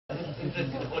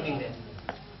interest in holding them.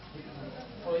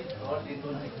 So it's not they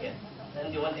don't take care.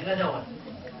 And they want another one.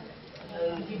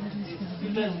 And if the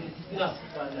children is enough,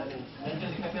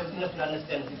 mentally capable enough to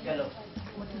understand this kind of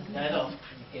dialogue,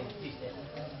 we can teach them.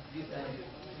 This,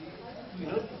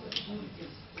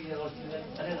 two year old children,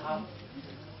 1.5.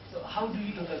 So how do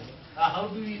we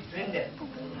train them?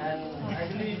 And I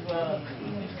believe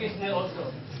education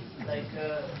also, like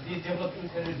they develop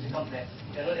inferiority complex.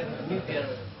 They are not able to meet their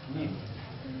needs,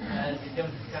 and they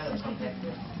develop this kind of complex.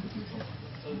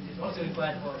 So it is also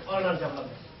required for all-round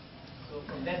development. So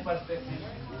from that perspective,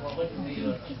 what would be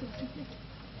your...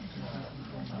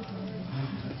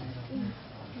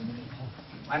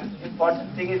 One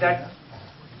important thing is that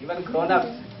even grown-ups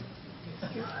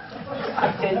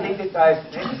are changing the toys,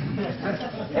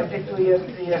 right? Every 2 years,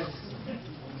 3 years.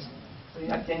 So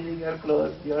you are changing your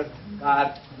clothes, your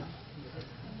car,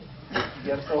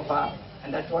 your sofa,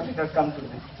 and that's what it has come to.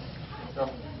 So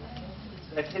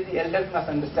actually the elders must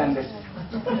understand this.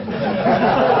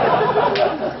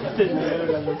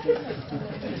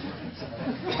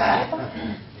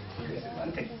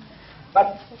 One thing.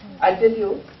 But I tell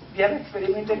you, we have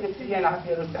experimented with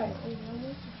 3.5-year-old child.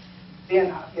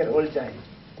 3.5-year-old child.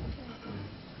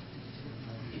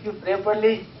 If you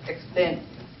properly explain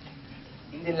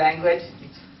in the language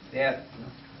which they are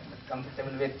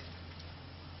comfortable with,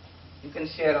 you can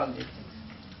share all these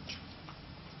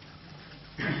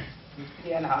things.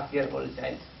 3.5-year-old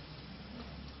child.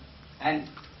 And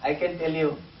I can tell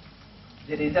you,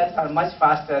 the results are much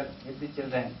faster with the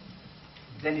children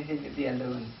than it is with the elder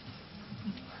ones.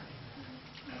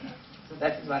 So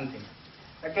that is one thing.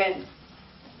 Again,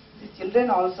 the children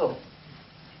also,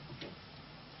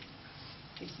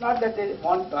 it's not that they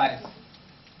want toys.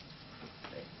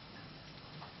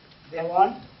 They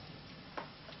want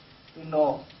to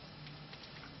know.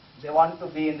 They want to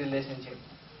be in relationship.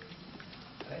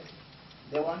 Right?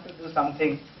 They want to do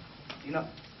something,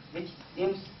 which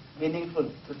seems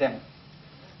meaningful to them.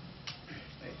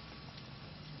 Right?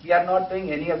 We are not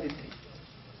doing any of the three.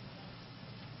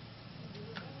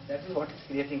 That is what is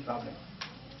creating problem.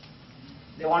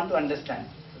 They want to understand,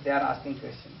 so they are asking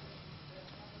questions.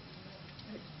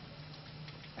 Right?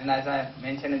 And as I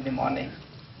mentioned in the morning,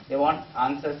 they want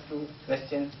answers to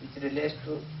questions which relates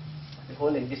to the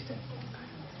whole existence.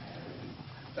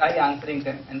 Try answering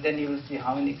them, and then you will see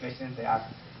how many questions they ask.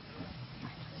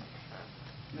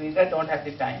 You either don't have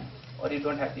the time or you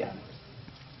don't have the answers.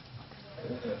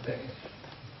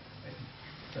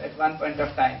 So at one point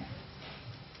of time,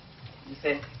 you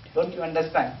say, "Don't you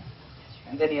understand?"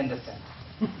 And then he understands.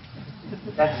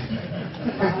 That's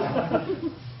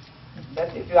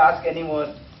that if you ask any more,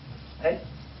 right?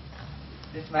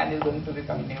 This man is going to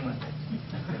become inhuman.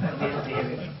 His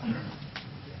behavior.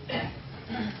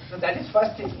 So that is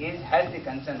first thing, he has the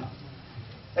concern.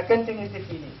 Second thing is the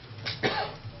feeling.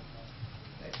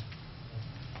 Right?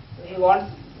 So he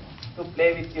wants to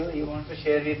play with you, he wants to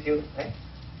share with you, right?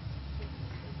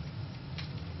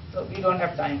 So we don't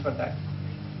have time for that.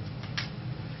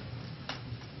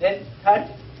 Then third,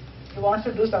 he wants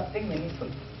to do something meaningful.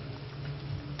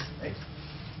 Right?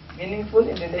 Meaningful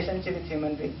in relationship with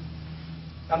human being.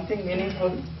 Something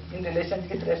meaningful in relation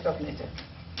with rest of nature.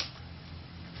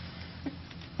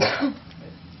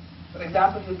 For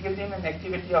example, you give him an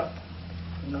activity of,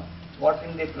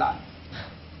 watering the plant.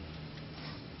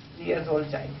 3-year-old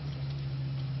child.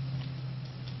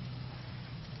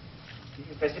 If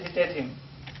you facilitate him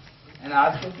and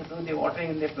ask him to do the watering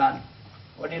in the plant,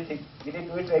 what do you think? Will he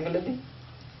do it regularly?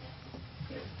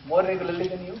 More regularly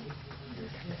than you?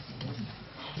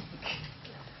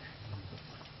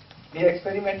 We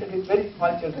experimented with very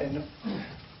small children.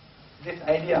 This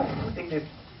idea of putting these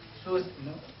shoes,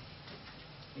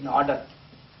 in order.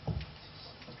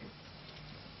 Okay.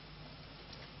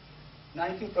 Now,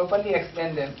 if you properly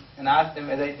explain them and ask them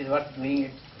whether it is worth doing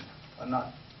it or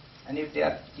not, and if they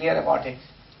are clear about it,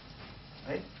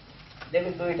 right, they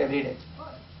will do it every day.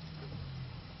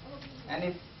 And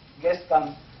if guest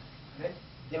comes, right,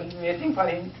 they will be waiting for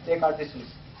him to take out the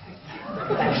shoes.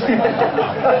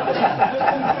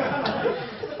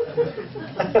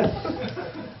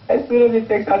 As soon as he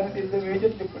takes out the shoes, they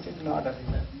immediately put it in order.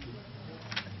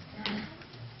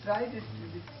 Try this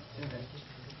with children.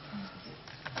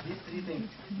 These three things,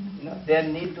 their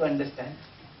need to understand,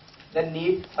 their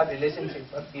need for relationship,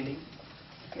 for feeling,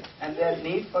 and their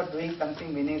need for doing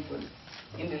something meaningful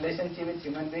in relationship with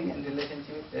human being and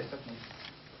relationship with rest of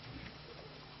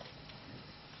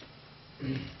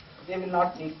nature. They will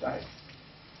not need toys.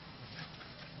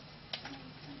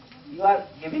 You are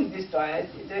giving this toy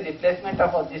is a replacement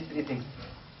of all these three things.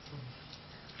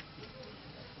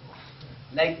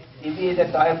 Like TV is a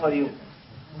toy for you.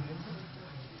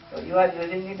 So you are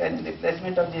using it as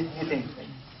replacement of these three things.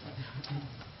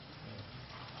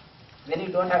 When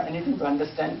you don't have anything to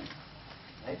understand,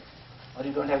 right, or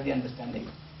you don't have the understanding,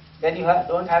 then you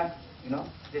don't have,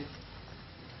 this,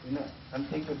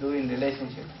 something to do in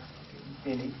relationship,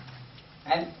 feeling,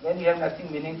 and when you have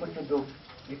nothing meaningful to do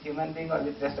with human being or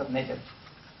with rest of nature,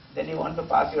 then you want to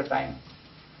pass your time,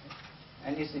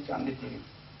 and you switch on the TV.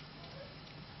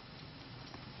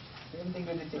 Same thing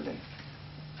with the children.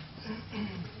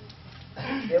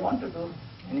 They want to do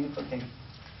meaningful things.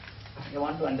 They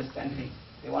want to understand things.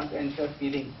 They want to ensure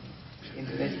feeling in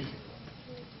relationship.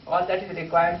 All that is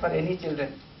required for any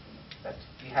children that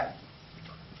we have.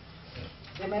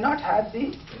 They may not have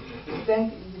the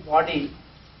strength in the body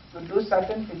to do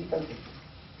certain physical things.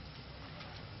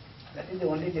 That is the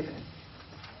only difference.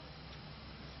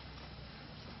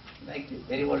 Like the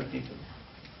very old people.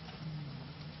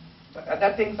 But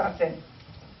other things are same.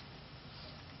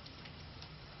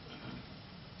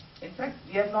 In fact,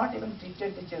 we have not even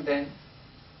treated the children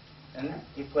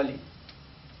equally.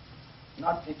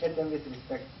 Not treated them with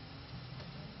respect.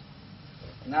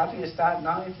 Now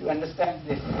if you understand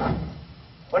this,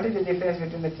 what is the difference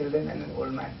between the children and an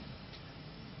old man?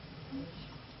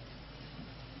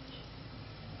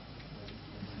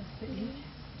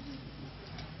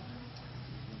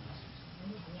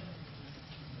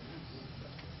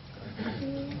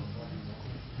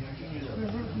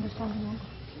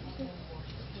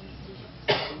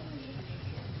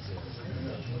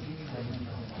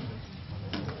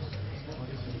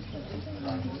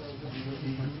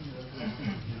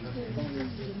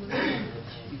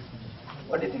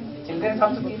 What do you think? Children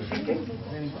also keep thinking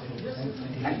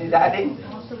and desiring.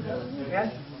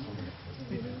 Yes?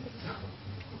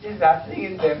 It is happening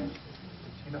in them.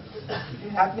 It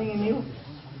is happening in you.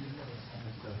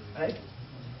 Right?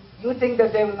 You think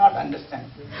that they will not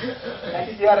understand. That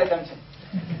is your assumption.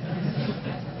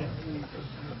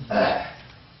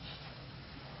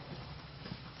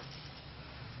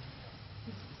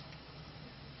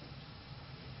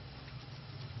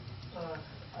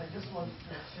 I just wanted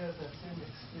to share the same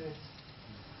experience.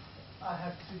 I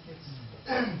have 3 kids.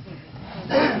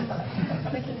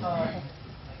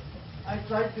 I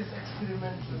tried this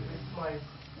experiment with my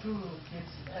 2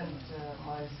 kids and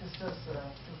my sister's 2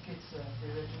 kids. They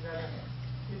were together.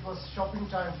 It was shopping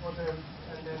time for them,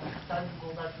 and then time to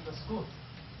go back to the school,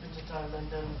 winter time. And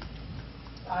then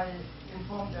I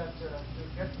informed that to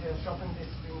get their shopping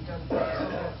list being done, so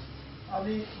that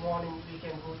early morning we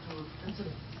can go to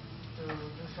Princeton to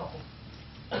do shopping.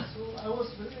 So it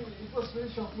was very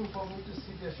shocking for me to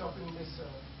see their shopping list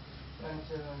and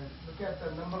look at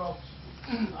the number of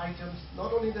items.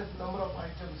 Not only the number of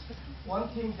items, one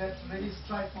thing that really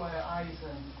struck my eyes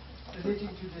and relating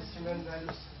to this human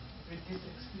values with this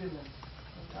experiment,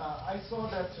 I saw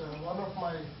that one of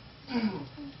my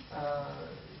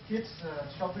kids'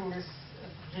 shopping list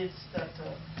reads that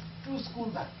 2 school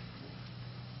bags,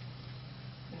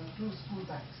 2 school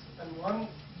bags, and one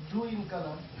blue in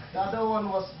color, the other one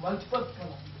was multiple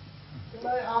color. Then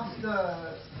I asked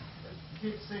the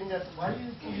kid saying that why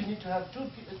you need to have 2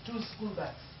 school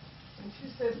bags, and she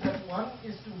said that one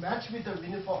is to match with the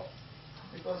uniform,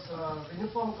 because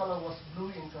uniform color was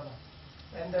blue in color,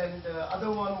 and then the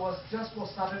other one was just for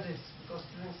Saturdays, because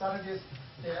during Saturdays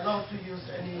they are allowed to use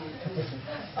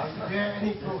wear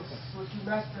any clothes, so to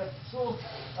match that. So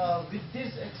with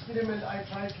this experiment I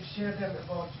tried to share them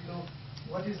about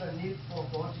what is the need for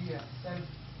body and self,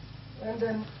 and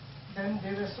then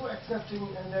they were so accepting,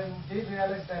 and then they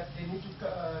realized that they need to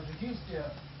reduce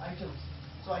their items.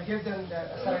 So I gave them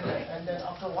the assignment, and then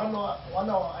after 1 hour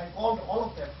I called all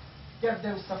of them, kept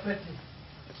them separately,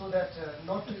 so that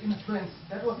not to influence.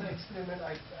 That was the experiment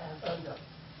I have done that.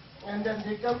 And then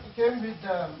they came with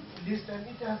the list, and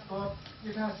it has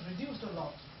reduced a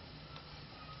lot.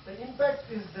 The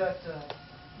impact is that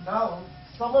now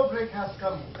summer break has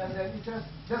come, and then it has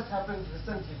just happened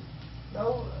recently.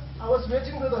 Now I was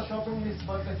waiting for the shopping list,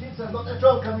 but the kids are not at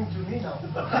all coming to me now.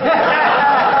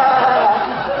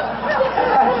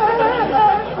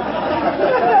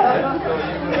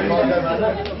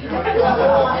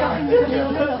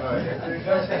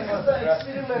 That's the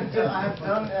experiment I have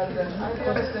done, and I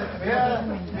realized that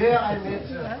where I made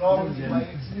wrong in my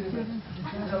experiment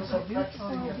in terms of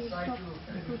practicing and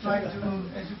trying to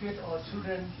educate our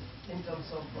children in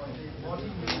terms of the body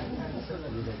and self.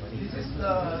 This is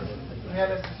the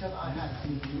realization I had.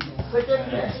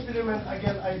 Second experiment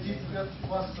again I did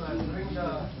was during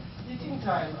the eating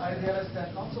time. I realized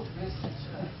that lots of wastage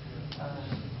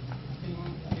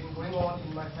been going on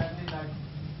in my family life,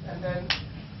 and then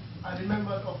I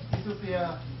remembered of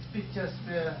Ethiopia pictures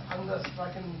where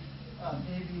hunger-stricken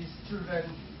babies, children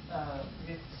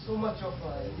with so much of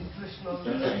nutritional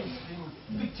things being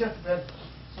pictured well.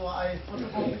 So I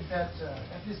photocopied that,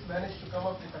 at least managed to come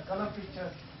up with a color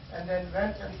picture, and then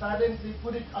went and silently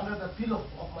put it under the pillow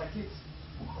of my kids.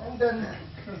 And then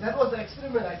that was the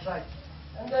experiment I tried.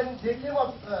 And then they came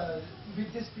up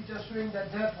with this picture showing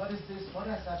that, Dad, what is this? What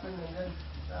has happened? And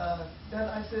then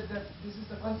I said that this is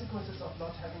the consequences of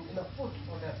not having enough food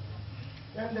for them.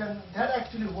 And then that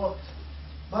actually worked.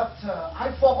 But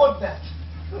I forgot that.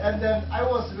 And then I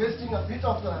was wasting a bit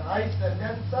of the rice, and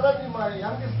then suddenly my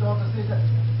youngest daughter said that,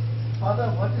 Father,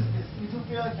 what is this?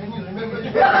 Ethiopia, can you remember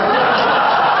it?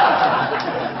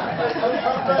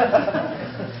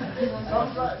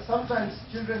 Sometimes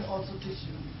children also teach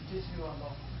you a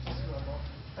lot.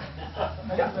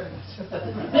 Thank you very much.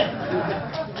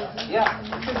 Yeah.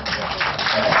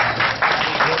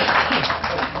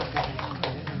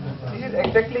 This is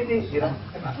exactly the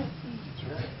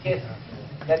case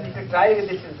that if you try with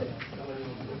the children,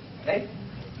 right,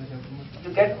 you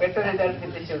get better results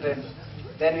with the children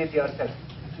than with yourself.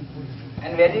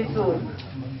 And very soon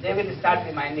they will start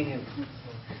reminding you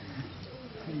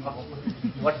of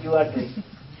what you are doing.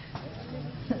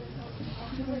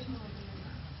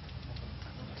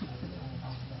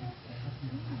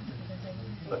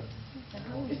 But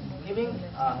giving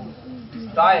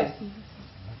toys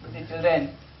to the children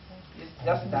is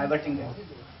just diverting them.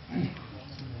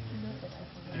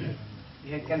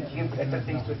 You can give better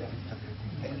things to them.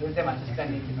 You can give them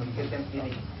understanding, you can give them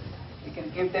feeling. You can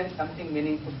give them something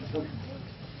meaningful to do.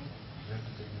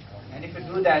 And if you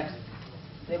do that,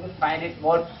 they will find it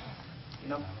more,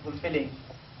 fulfilling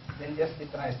than just the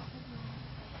prize.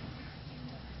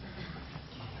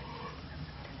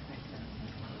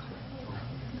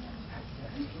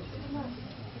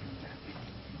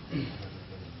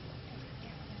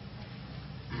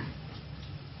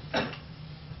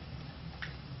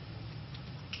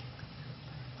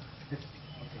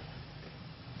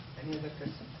 Any other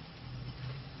question?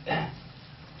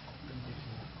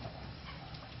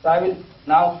 So I will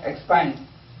now expand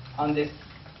on this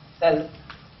self.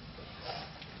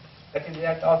 That is, we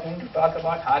are talk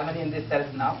about harmony in this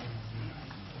self now.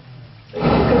 So if you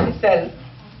look at the self,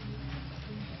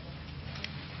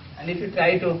 and if you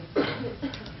try to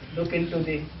look into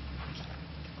the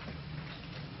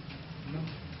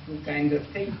two kinds of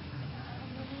things,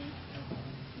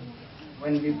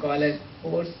 one we call as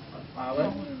force or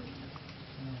power,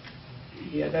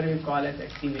 the other we call as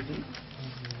activity.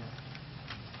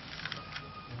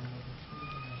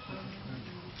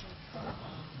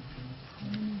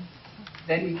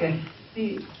 Then you can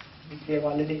see, which we have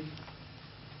already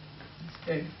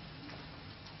said,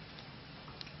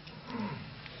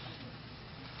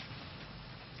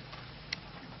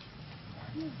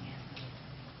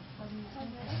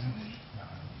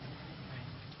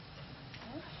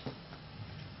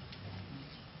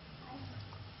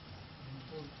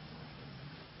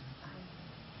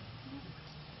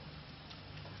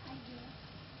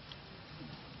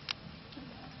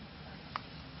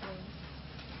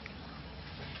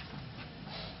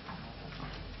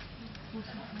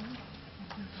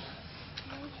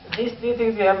 these three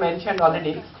things we have mentioned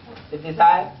already: the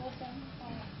desire,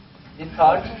 the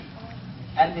thought,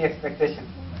 and the expectation.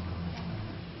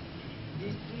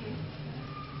 These three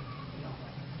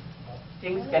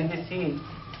things can be seen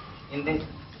in the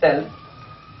self,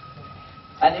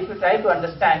 and if you try to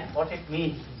understand what it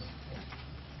means,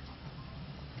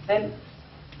 then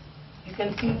you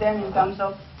can see them in terms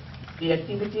of the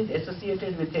activities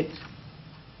associated with it.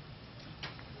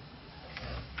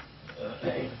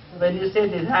 When you say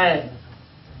desire,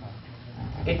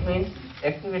 it means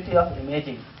activity of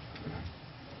imaging.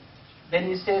 When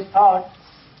you say thought,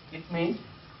 it means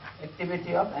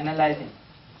activity of analyzing.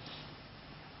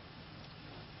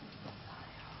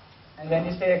 And when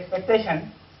you say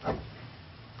expectation,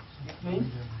 it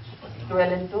means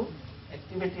equivalent to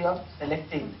activity of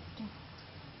selecting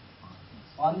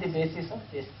on the basis of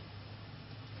taste.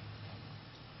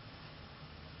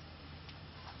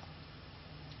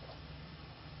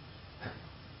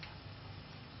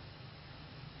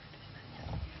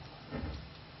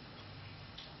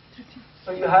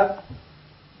 So you have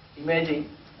imaging,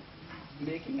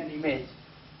 making an image,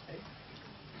 right,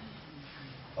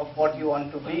 of what you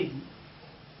want to be,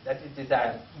 that is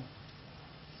desire.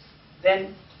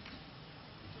 Then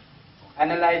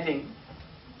analyzing,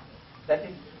 that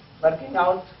is working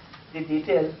out the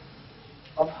details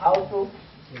of how to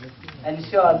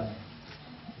ensure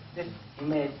this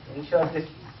image, ensure this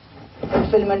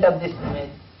fulfillment of this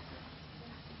image.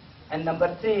 And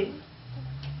number 3,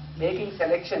 making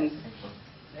selections,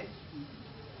 right,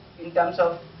 in terms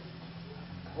of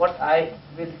what I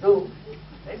will do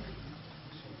right?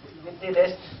 With the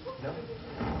rest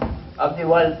of the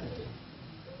world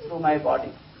through my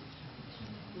body.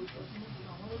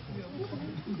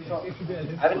 So,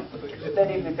 I will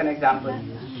study it with an example.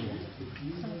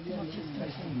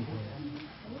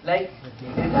 Like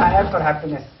desire for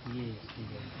happiness.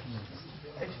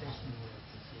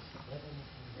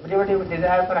 Everybody would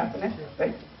desire for happiness,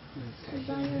 right?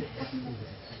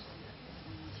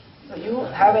 So you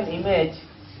have an image,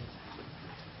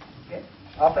 okay,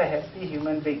 of a happy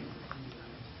human being.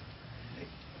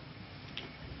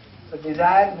 So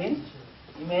desire means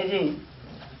imaging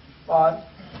for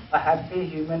a happy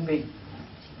human being.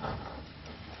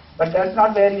 But that's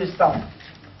not where you stop.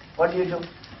 What do?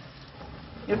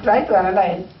 You try to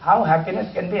analyze how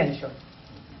happiness can be ensured.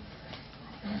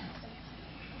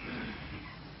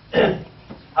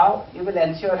 How you will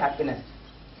ensure happiness.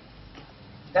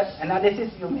 That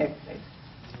analysis you make, right?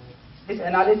 This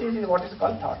analysis is what is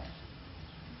called thought.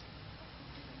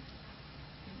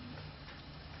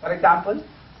 For example,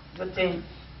 you think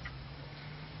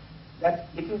that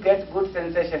if you get good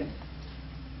sensation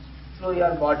through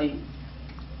your body,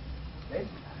 right,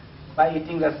 by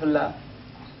eating rasgulla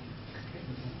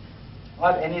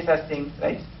or any such thing,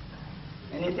 right,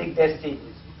 anything tasty,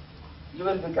 you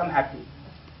will become happy.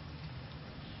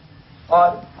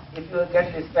 Or if you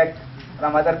get respect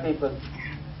from other people,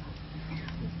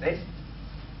 right,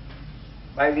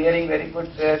 by wearing very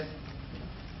good dress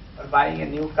or buying a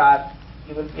new car,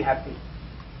 you will be happy.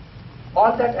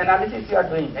 All that analysis you are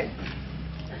doing, right?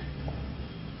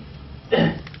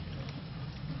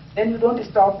 Then you don't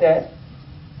stop there.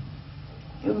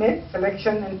 You make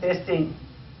selection and testing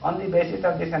on the basis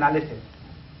of this analysis.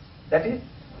 That is,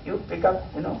 you pick up,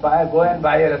 go and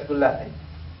buy a rasgulla, right,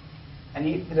 and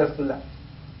eat the rasgulla.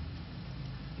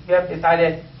 If you have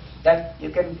decided that you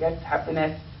can get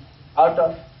happiness out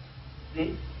of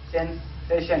the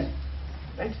sensation,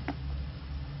 right,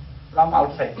 from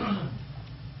outside.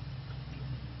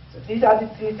 So these are the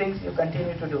three things you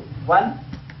continue to do. One,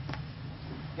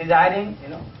 desiring,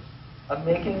 or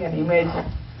making an image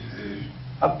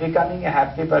of becoming a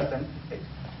happy person. Right?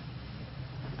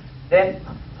 Then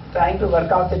trying to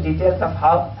work out the details of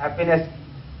how happiness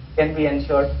can be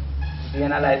ensured, the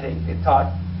analyzing, the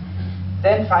thought.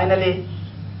 Then finally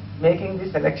making the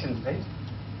selections, right?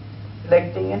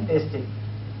 Selecting and tasting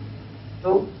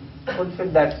to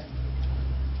fulfill that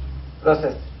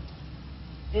process.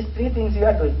 These three things you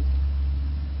are doing.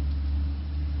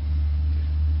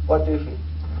 What do you feel?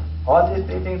 All these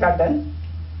three things are done.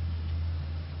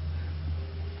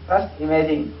 First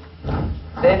imaging,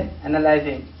 then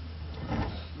analyzing,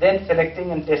 then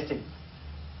selecting and testing.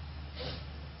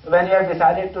 So when you have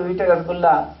decided to eat a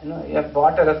rasgulla, you have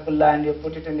bought a rasgulla and you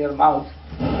put it in your mouth,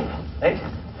 right?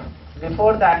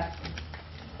 Before that,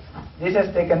 this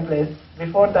has taken place.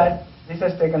 Before that, this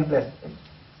has taken place. Right?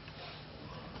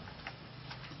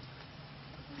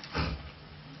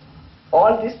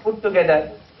 All this put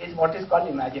together is what is called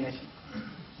imagination.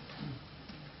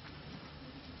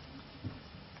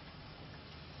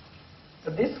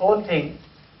 So this whole thing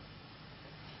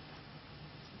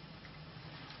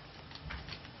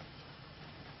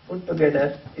put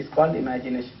together is called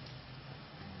imagination.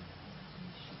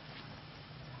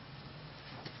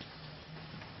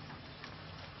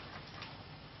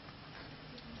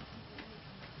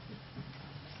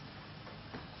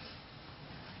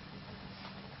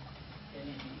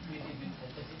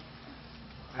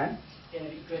 Can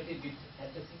we equate it with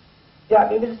fantasy? Yeah,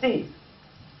 we will see.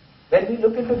 When we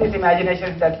look into this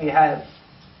imagination that we have,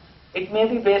 it may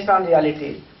be based on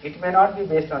reality, it may not be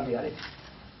based on reality.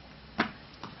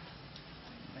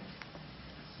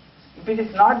 If it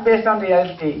is not based on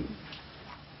reality,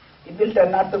 it will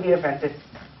turn out to be a fantasy.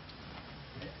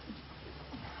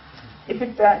 If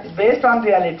it is based on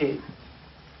reality,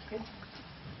 okay,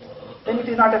 then it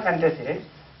is not a fantasy, right?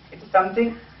 It is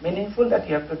something meaningful that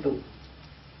you have to do.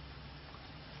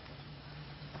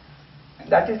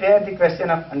 That is where the question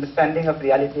of understanding of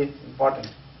reality is important.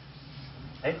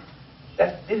 Right?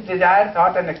 That this desire,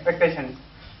 thought and expectation,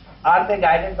 are they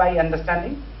guided by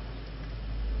understanding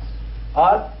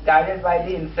or guided by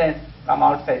the influence from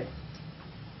outside?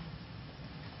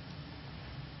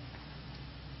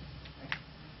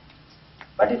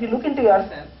 But if you look into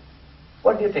yourself,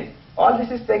 what do you think? All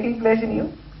this is taking place in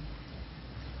you?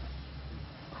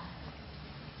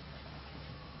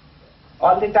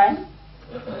 All the time?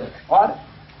 Or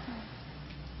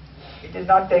it is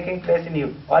not taking place in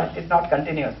you, or it is not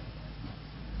continuous.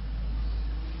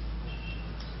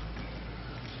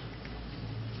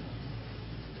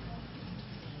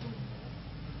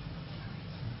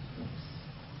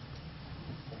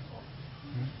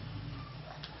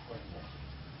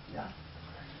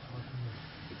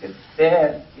 It is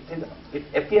there, it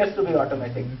appears to be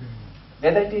automatic.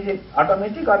 Whether it is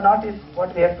automatic or not is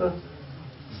what we have to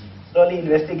slowly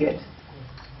investigate.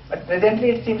 But presently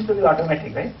it seems to be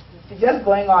automatic, right? It's just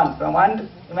going on from one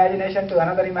imagination to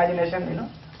another imagination,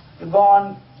 you go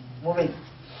on moving.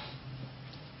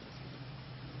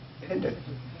 Isn't it?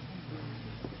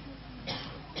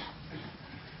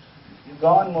 You go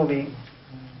on moving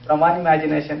from one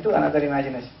imagination to another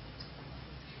imagination.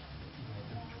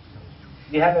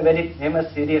 We have a very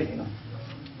famous serial,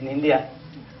 in India.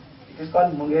 It is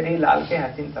called Mungeri Lal Ke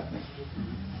Hasin Sapne.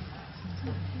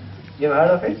 You have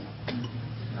heard of it?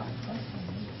 No.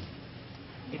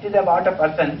 It is about a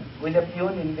person who is a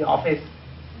peon in the office,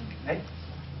 right?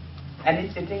 And he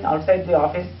is sitting outside the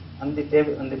office on the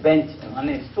table, on the bench, on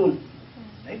a stool,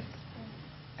 right?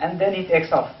 And then he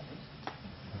takes off.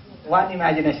 One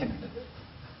imagination.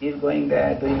 He is going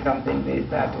there, doing something, this,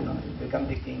 that, he become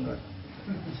the king or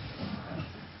something.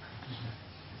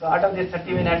 So out of this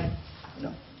 30 minutes,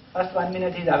 first 1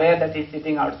 minute he is aware that he is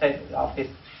sitting outside the office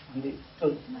on the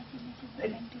stool.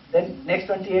 Right? Then next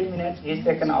 28 minutes he is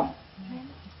taken off.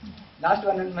 Last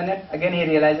 1 minute again he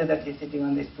realizes that he is sitting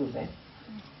on the stool. Right?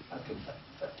 Okay.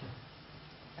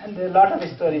 And there are a lot of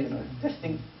stories,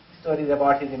 interesting stories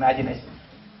about his imagination.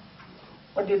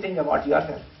 What do you think about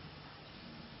yourself?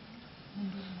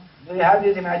 Do you have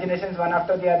these imaginations one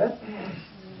after the other?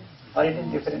 Or it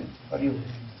is different for you?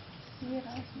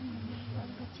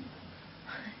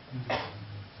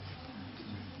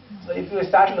 So if you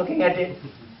start looking at it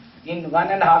in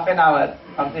 1.5 an hour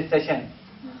of this session,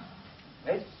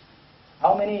 right?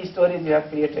 How many stories you have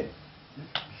created?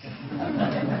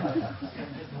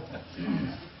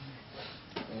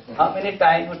 How many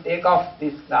time you take off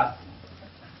this class?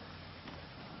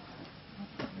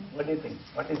 What do you think?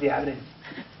 What is the average?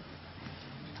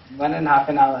 1.5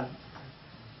 an hour.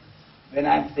 When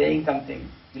I am saying something,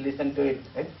 you listen to it,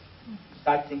 right?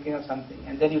 Start thinking of something,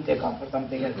 and then you take off for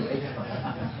something else, right?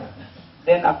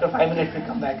 Then after 5 minutes you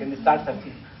come back and you start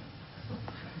searching.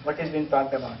 What is being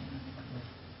talked about?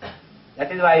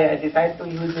 That is why I decided to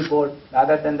use the board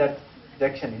rather than that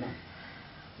projection,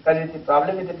 Because the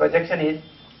problem with the projection is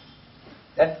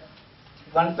that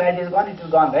one slide is gone, it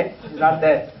is gone, right? It is not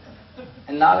there.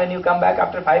 And now when you come back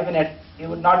after 5 minutes, you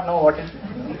would not know what is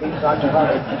being talked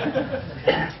about.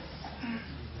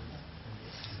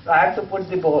 So I have to put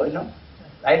the board,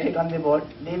 write it on the board,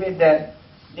 leave it there,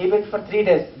 leave it for 3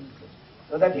 days,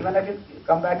 so that even if you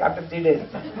come back after 3 days,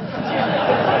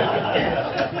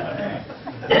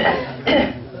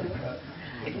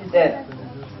 it is there.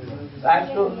 So I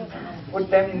have to put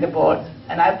them in the board,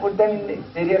 and I put them in the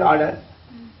serial order,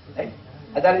 right?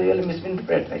 Otherwise you will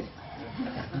misinterpret, right?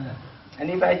 And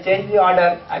if I change the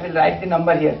order, I will write the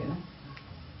number here.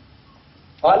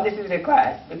 All this is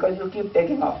required because you keep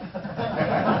taking off.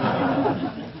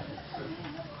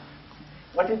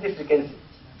 What is the frequency?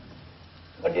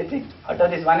 What do you think? Out of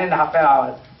this 1.5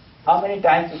 hours, how many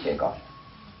times you take off?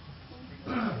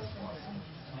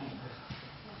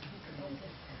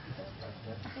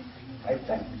 5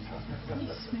 times.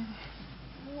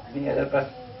 Any other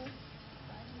person?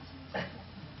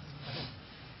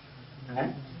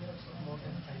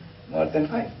 More than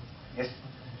 5? Yes.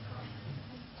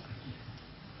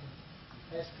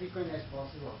 As frequent as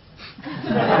possible.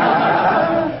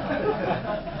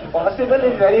 Possible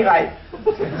is very high.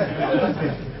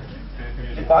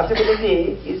 The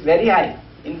possibility is very high.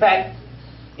 In fact,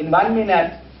 in 1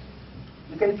 minute,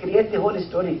 you can create the whole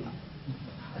story.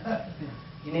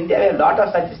 In India, we have a lot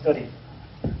of such stories.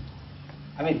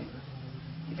 I mean,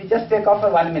 if you just take off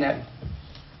for 1 minute,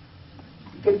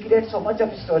 you can create so much of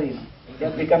a story. You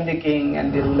have become the king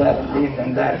and the ruler and this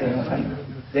and that, and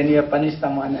then you have punished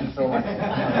someone and so on.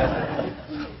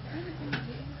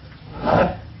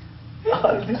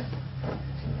 All this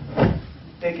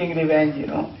taking revenge,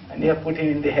 and you have put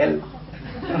him in the hell.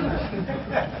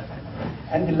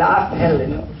 And the last hell,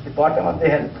 the bottom of the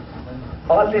hell.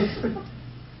 All this.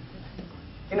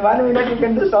 In 1 minute you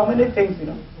can do so many things,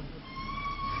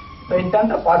 So in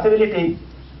terms of possibility,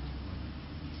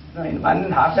 in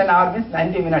 1.5 an hour means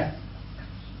 90 minutes.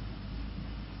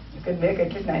 You can make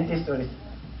at least 90 stories.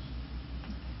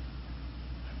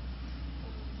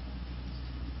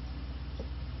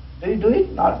 Do you do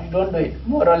it? No, you don't do it.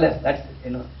 More or less, that's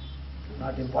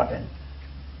not important.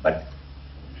 But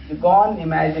you go on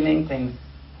imagining things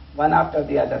one after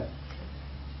the other.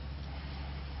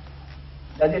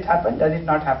 Does it happen? Does it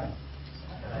not happen?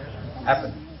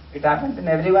 Happen. It happens in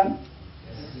everyone?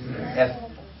 Yes.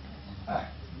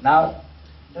 Now,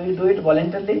 do you do it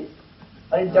voluntarily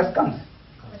or it just comes?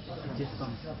 So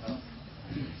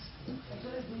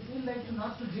if we feel like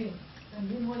not to drink, And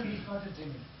meanwhile we started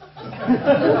dreaming.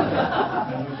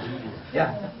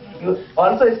 Yeah. You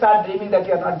also start dreaming that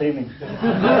you are not dreaming.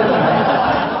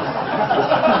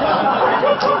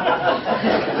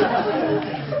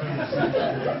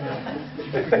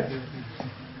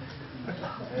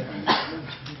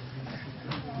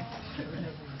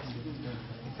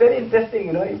 It's very interesting,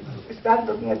 you know. If you start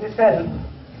looking at this cell,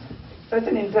 such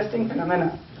an interesting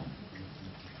phenomena.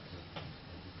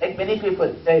 Like many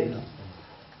people say, you know,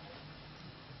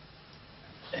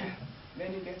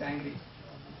 when you get angry,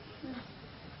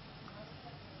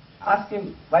 ask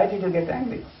him, why did you get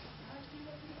angry?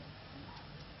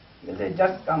 He'll say,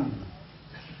 just come.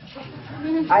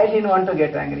 I didn't want to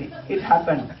get angry. It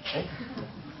happened. Right?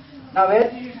 Now where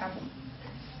did it happen?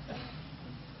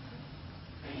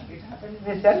 It happened in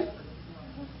the cell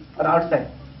or outside?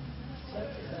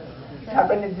 It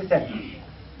happened in the cell.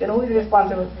 Then who is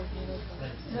responsible?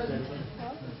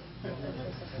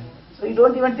 So you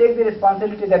don't even take the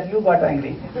responsibility that you got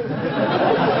angry.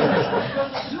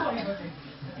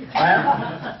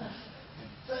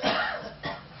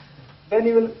 Then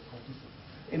you will,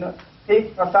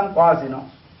 think for some cause,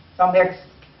 some X.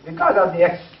 Because of the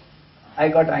X, I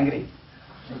got angry.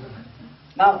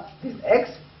 Now, this X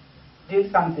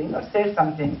did something or said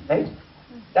something, right?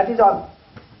 That is all.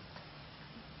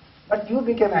 But you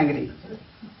became angry.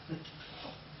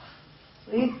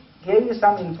 So he gave you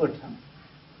some input.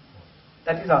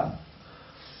 That is all.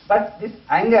 But this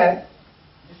anger,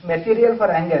 this material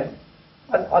for anger,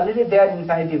 was already there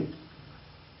inside you.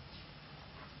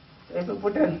 So if you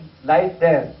put a light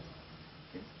there,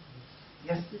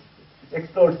 yes, it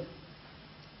explodes.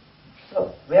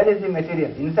 So where is the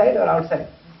material? Inside or outside?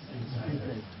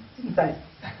 Inside.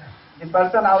 The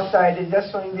person outside is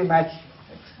just showing the match.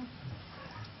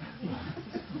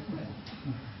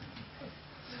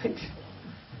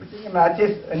 Putting the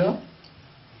matches,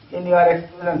 in your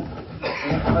explosion,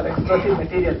 or explosive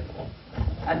material.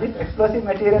 And this explosive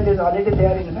material is already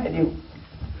there inside you.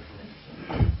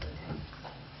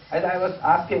 As I was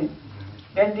asking,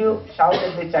 when do you shout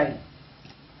at the child?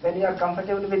 When you are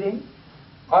comfortable with him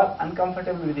or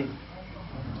uncomfortable with him?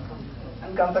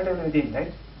 Uncomfortable with him,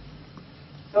 right?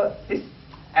 So this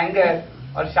anger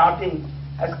or shouting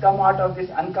has come out of this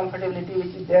uncomfortability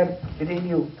which is there within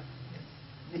you.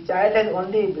 The child has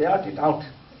only brought it out.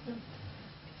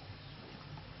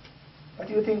 But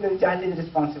you think the child is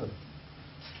responsible?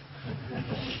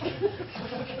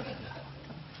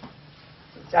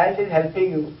 The child is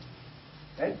helping you,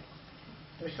 right?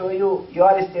 To show you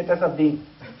your status of being.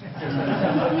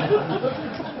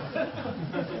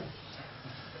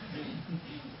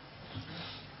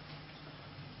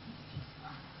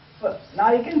 So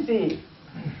now you can see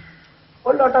a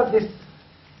whole lot of this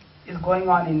is going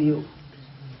on in you.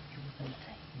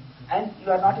 And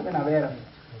you are not even aware of it.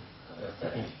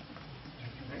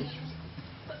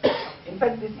 In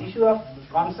fact, this issue of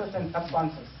conscious and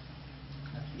subconscious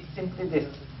is simply this.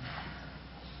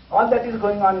 All that is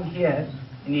going on in here,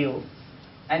 in you,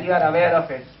 and you are aware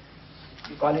of it,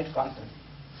 you call it conscious.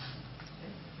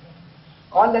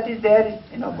 All that is there,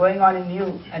 going on in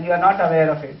you, and you are not aware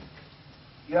of it,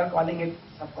 you are calling it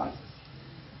subconscious.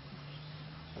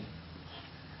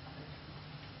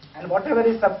 And whatever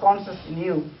is subconscious in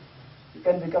you, you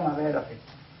can become aware of it,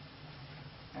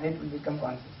 and it will become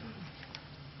conscious.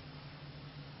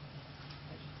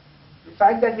 The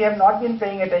fact that we have not been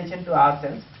paying attention to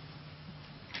ourselves,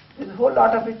 there is a whole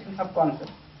lot of it in subconscious,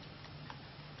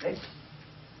 right?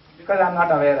 Because I am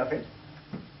not aware of it.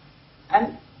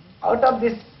 And out of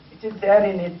this, which is there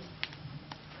in it,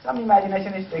 some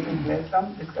imagination is taking place,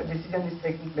 some decision is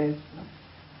taking place,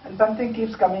 and something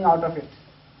keeps coming out of it.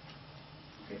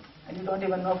 Okay? And you don't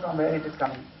even know from where it is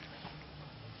coming.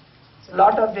 So a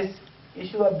lot of this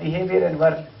issue of behavior and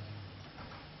work,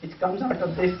 which comes out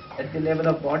of this at the level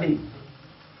of body,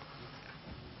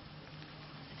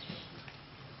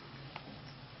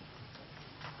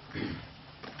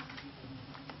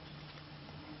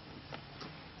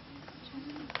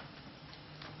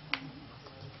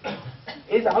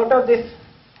 is out of this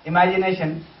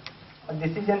imagination, a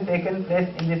decision taken place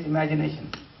in this imagination.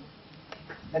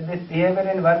 That this behavior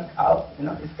and work out,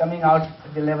 is coming out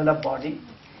at the level of body,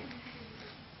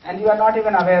 and you are not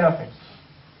even aware of it.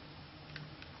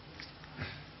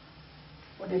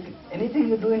 What do you think? Anything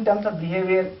you do in terms of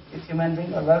behavior with human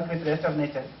being or work with rest of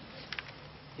nature,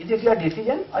 is it your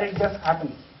decision or it just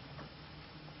happens?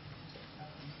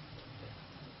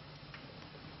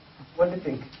 What do you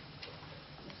think?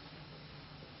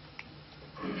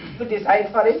 You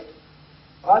decide for it,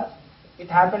 or it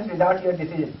happens without your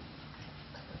decision?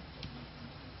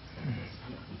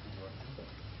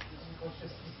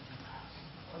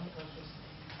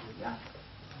 Yeah.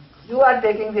 You are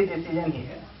taking the decision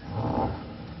here.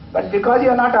 But because you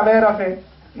are not aware of it,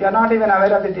 you are not even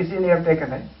aware of the decision you have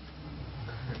taken, right?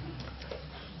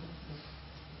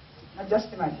 Now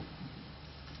just imagine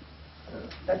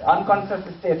that unconscious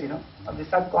state, of the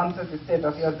subconscious state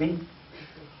of your being.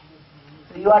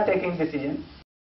 So you are taking decisions.